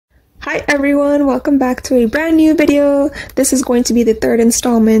Hi everyone, welcome back to a brand new video. This is going to be the third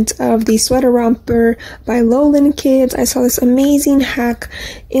installment of the sweater romper by Lowland Kids. I saw this amazing hack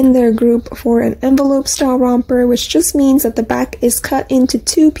in their group for an envelope style romper, which just means that the back is cut into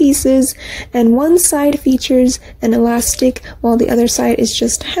two pieces and one side features an elastic while the other side is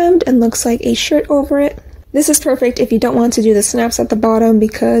just hemmed and looks like a shirt over it. This is perfect if you don't want to do the snaps at the bottom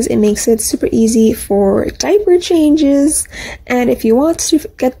because it makes it super easy for diaper changes. And if you want to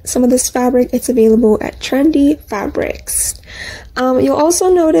get some of this fabric, it's available at Trendy Fabrics. You'll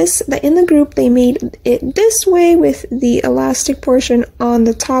also notice that in the group they made it this way with the elastic portion on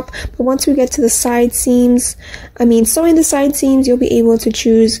the top, but once we get to the side seams, sewing the side seams, you'll be able to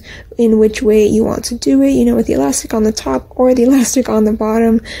choose in which way you want to do it, with the elastic on the top or the elastic on the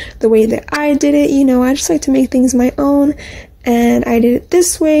bottom. The way that I did it, I just like to make things my own, and I did it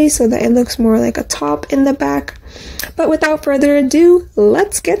this way so that it looks more like a top in the back. But without further ado,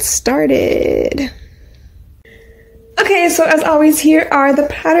 let's get started. Okay, so as always, here are the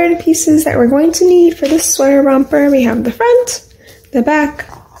pattern pieces that we're going to need for this sweater romper. We have the front, the back,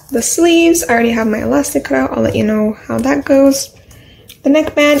 the sleeves. I already have my elastic cut out. I'll let you know how that goes. The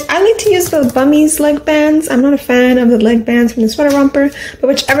neckband. I like to use the Bummies leg bands. I'm not a fan of the leg bands from the sweater romper, but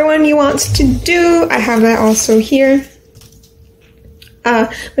whichever one you want to do, I have that also here.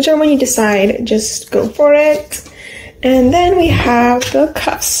 Whichever one you decide, just go for it. And then we have the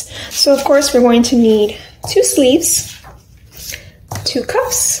cuffs. So of course we're going to need 2 sleeves, 2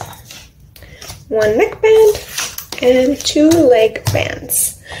 cuffs, 1 neckband, and 2 leg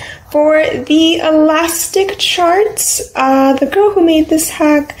bands. For the elastic charts, the girl who made this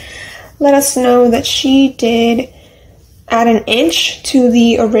hack let us know that she did add an inch to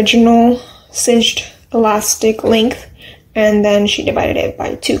the original cinched elastic length, and then she divided it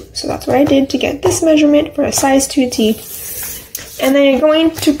by 2. So that's what I did to get this measurement for a size 2 tee. And then you're going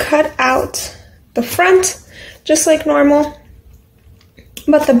to cut out the front just like normal,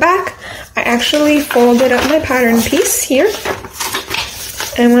 but the back, I actually folded up my pattern piece here,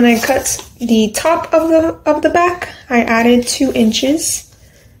 and when I cut the top of the back, I added 2 inches.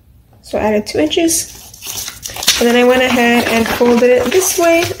 So I added 2 inches, and then I went ahead and folded it this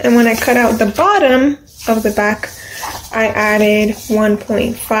way, and when I cut out the bottom of the back, I added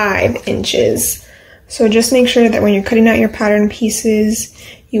 1.5 inches. So just make sure that when you're cutting out your pattern pieces,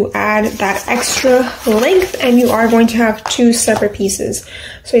 you add that extra length, and you are going to have 2 separate pieces.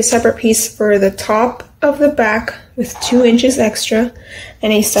 So a separate piece for the top of the back with 2 inches extra,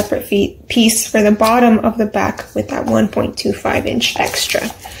 and a separate piece for the bottom of the back with that 1.25 inch extra.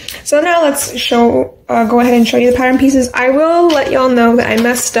 So now let's go ahead and show you the pattern pieces. I will let y'all know that I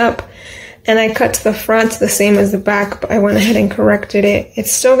messed up and I cut the front the same as the back, but I went ahead and corrected it.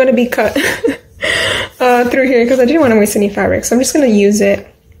 It's still going to be cut through here because I didn't want to waste any fabric, so I'm just going to use it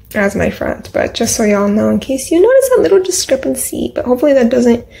as my front, but just so y'all know in case you notice a little discrepancy, but hopefully that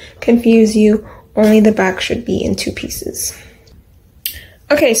doesn't confuse you. Only the back should be in 2 pieces.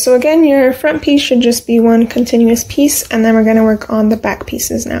 Okay, so again, your front piece should just be 1 continuous piece, and then we're going to work on the back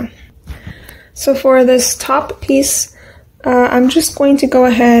pieces now. So for this top piece, I'm just going to go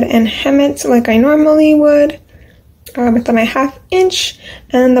ahead and hem it like I normally would with my 1/2 inch,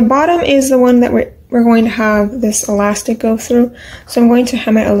 and the bottom is the one that we're going to have this elastic go through. So I'm going to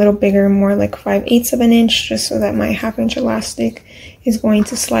hem it a little bigger, more like 5/8 of an inch, just so that my 1/2 inch elastic is going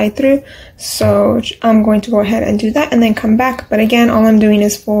to slide through. So I'm going to go ahead and do that and then come back. But again, all I'm doing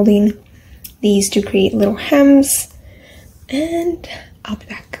is folding these to create little hems, and I'll be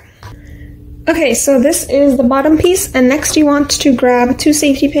back. Okay, so this is the bottom piece, and next you want to grab 2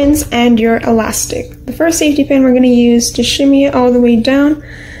 safety pins and your elastic. The first safety pin we're going to use to shimmy it all the way down,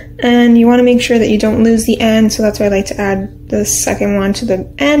 and you want to make sure that you don't lose the end, so that's why I like to add the second one to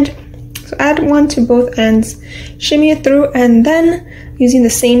the end. So add 1 to both ends, shimmy it through, and then using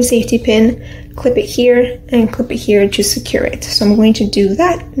the same safety pin, clip it here and clip it here to secure it. So I'm going to do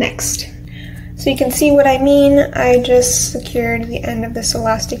that next. So you can see what I mean. I just secured the end of this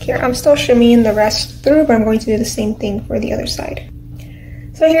elastic here. I'm still shimmying the rest through, but I'm going to do the same thing for the other side.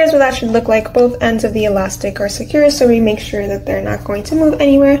 So here's what that should look like. Both ends of the elastic are secure, so we make sure that they're not going to move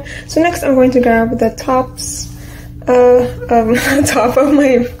anywhere. So next I'm going to grab the tops of top of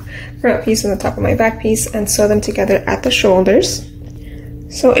my front piece and the top of my back piece and sew them together at the shoulders.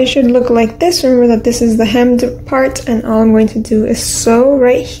 So it should look like this. Remember that this is the hemmed part, and all I'm going to do is sew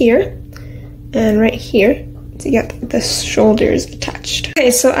right here and right here to get the shoulders attached.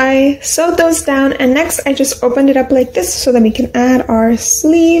 Okay, so I sewed those down, and next I just opened it up like this so that we can add our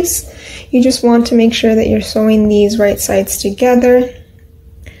sleeves. You just want to make sure that you're sewing these right sides together.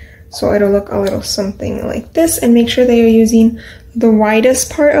 So it'll look a little something like this, and make sure that you're using the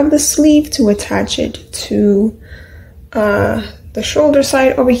widest part of the sleeve to attach it to the shoulder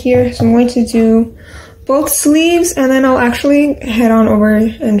side over here. So I'm going to do both sleeves, and then I'll actually head on over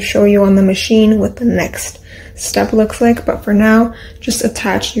and show you on the machine what the next step looks like. But for now, just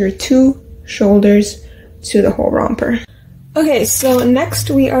attach your 2 shoulders to the whole romper. Okay, so next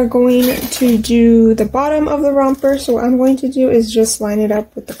we are going to do the bottom of the romper. So what I'm going to do is just line it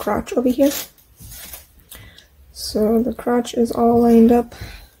up with the crotch over here. So the crotch is all lined up,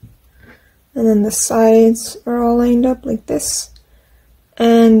 and then the sides are all lined up like this.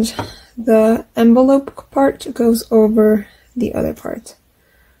 And the envelope part goes over the other part.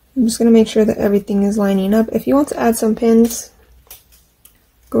 I'm just going to make sure that everything is lining up. If you want to add some pins,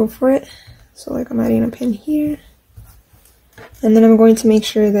 go for it. So like I'm adding a pin here. And then I'm going to make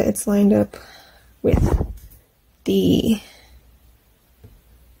sure that it's lined up with the,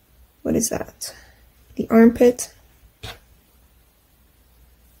 what is that? The armpit.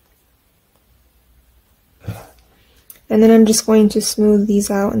 And then I'm just going to smooth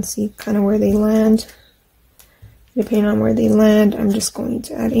these out and see kind of where they land. Depending on where they land, I'm just going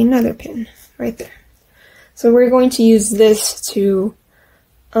to add another pin right there. So we're going to use this to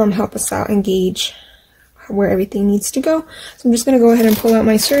help us out and gauge where everything needs to go. So I'm just going to go ahead and pull out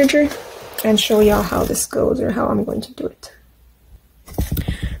my serger and show y'all how this goes, or how I'm going to do it.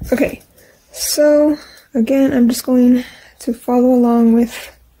 Okay, so again, I'm just going to follow along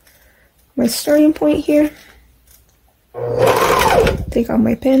with my starting point here. Take out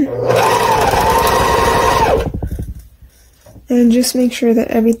my pin and just make sure that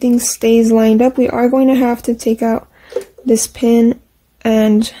everything stays lined up. We are going to have to take out this pin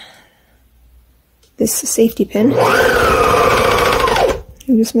and this safety pin,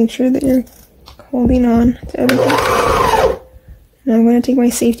 and just make sure that you're holding on to everything. Now I'm going to take my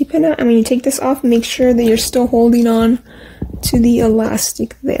safety pin out, and when you take this off, make sure that you're still holding on to the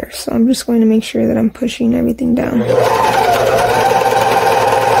elastic there. So I'm just going to make sure that I'm pushing everything down.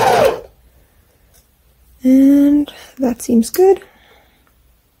 And that seems good.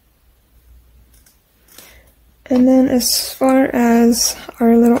 And then as far as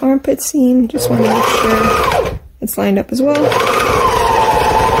our little armpit seam, just want to make sure it's lined up as well.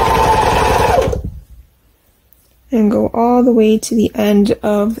 And go all the way to the end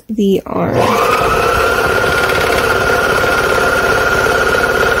of the arm.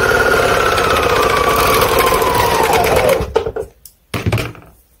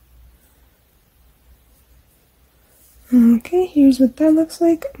 Okay, here's what that looks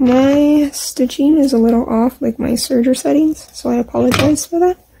like. My stitching is a little off, like my serger settings, so I apologize for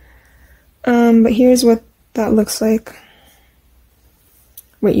that. But here's what that looks like.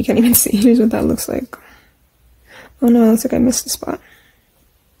 Wait, you can't even see. Here's what that looks like. Oh no, it looks like I missed a spot.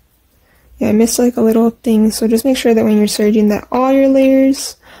 Yeah, I missed like a little thing, so just make sure that when you're serging that all your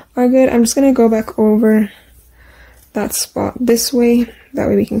layers are good. I'm just going to go back over that spot this way, that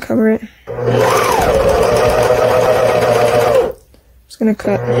way we can cover it. Just gonna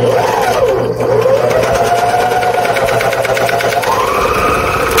cut.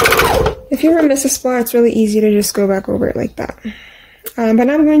 If you ever miss a spot, it's really easy to just go back over it like that. But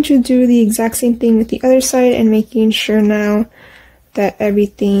now I'm going to do the exact same thing with the other side, and making sure now that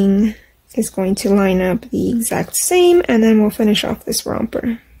everything is going to line up the exact same, and then we'll finish off this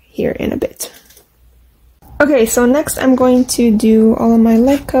romper here in a bit. Okay, so next I'm going to do all of my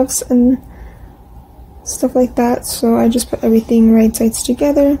leg cuffs and stuff like that. So I just put everything right sides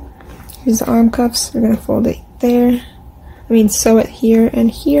together. Here's the arm cuffs. We're going to fold it there. Sew it here and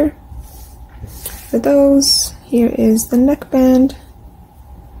here. For those, here is the neckband.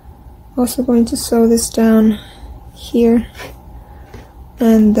 Also going to sew this down here.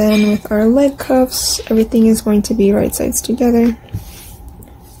 And then with our leg cuffs, everything is going to be right sides together.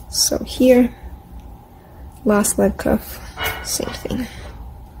 So here, last leg cuff, same thing.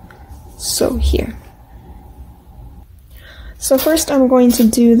 So here. So first I'm going to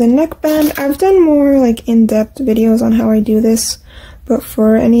do the neckband. I've done more like in-depth videos on how I do this, but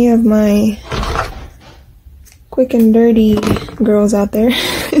for any of my quick and dirty girls out there,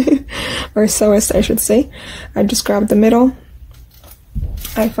 or sewists I should say, I just grab the middle.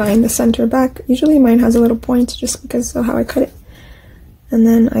 I find the center back. Usually mine has a little point just because of how I cut it. And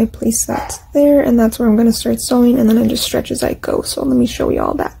then I place that there, and that's where I'm going to start sewing, and then I just stretch as I go. So let me show you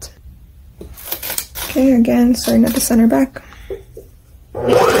all that. Okay, again, starting at the center back.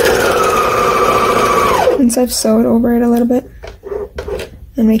 Once I've sewed over it a little bit,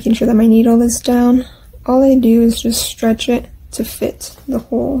 and making sure that my needle is down, all I do is just stretch it to fit the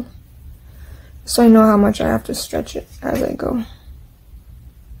hole. So I know how much I have to stretch it as I go.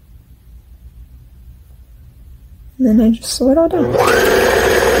 And then I just sew it all down.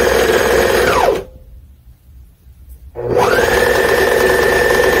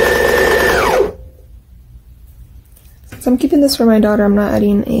 So I'm keeping this for my daughter. I'm not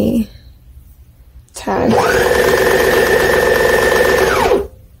adding a tag.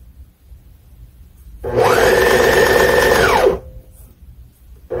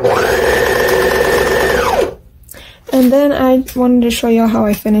 And then I wanted to show y'all how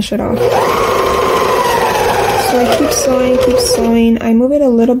I finish it off. So I keep sewing. I move it a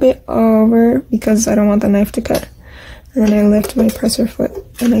little bit over because I don't want the knife to cut. And then I lift my presser foot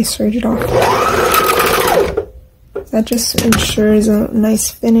and I serge it off. That just ensures a nice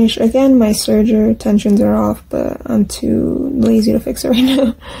finish. Again, my serger tensions are off, but I'm too lazy to fix it right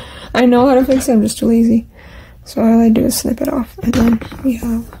now. I know how to fix it, I'm just too lazy. So all I do is snip it off. And then we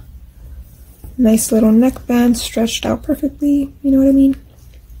have nice little neckband stretched out perfectly, you know what I mean?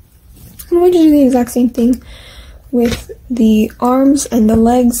 I'm going to do the exact same thing with the arms and the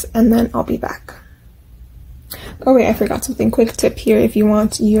legs, and then I'll be back. Oh wait, I forgot something. Quick tip here if you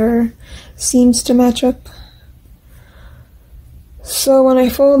want your seams to match up. So when I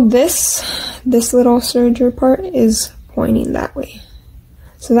fold this little serger part is pointing that way.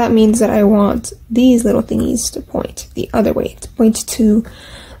 So that means that I want these little thingies to point the other way, to point to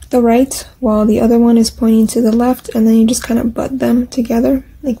the right, while the other one is pointing to the left, and then you just kind of butt them together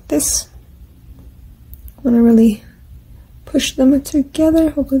like this. I want to really push them together.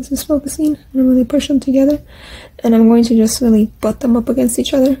 Hopefully this is focusing. I'm going to really push them together, and I'm going to just really butt them up against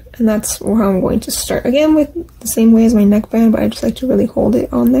each other, and that's how I'm going to start. Again, with the same way as my neckband, but I just like to really hold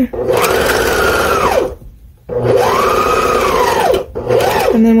it on there.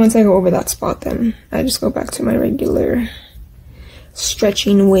 And then once I go over that spot, then I just go back to my regular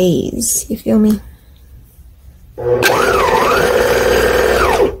stretching ways. You feel me? But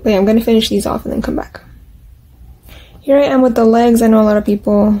yeah, I'm going to finish these off and then come back. Here I am with the legs. I know a lot of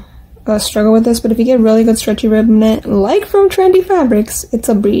people struggle with this, but if you get really good stretchy rib knit, like from Trendy Fabrics, it's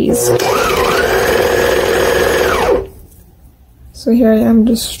a breeze. So here I am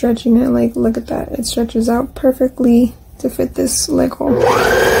just stretching it, like, look at that. It stretches out perfectly to fit this leg hole.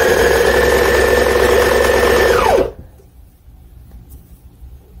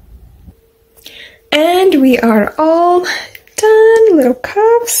 And we are all done. Little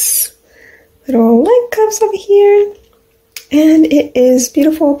cuffs, little leg cuffs over here. And it is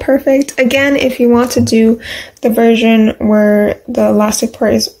beautiful, perfect. Again, if you want to do the version where the elastic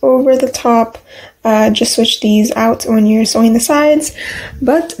part is over the top, just switch these out when you're sewing the sides.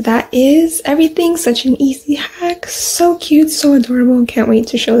 But that is everything. Such an easy hack. So cute, so adorable. Can't wait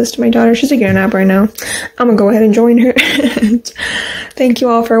to show this to my daughter. She's taking a nap right now. I'm gonna go ahead and join her. Thank you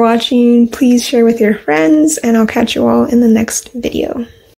all for watching. Please share with your friends, and I'll catch you all in the next video.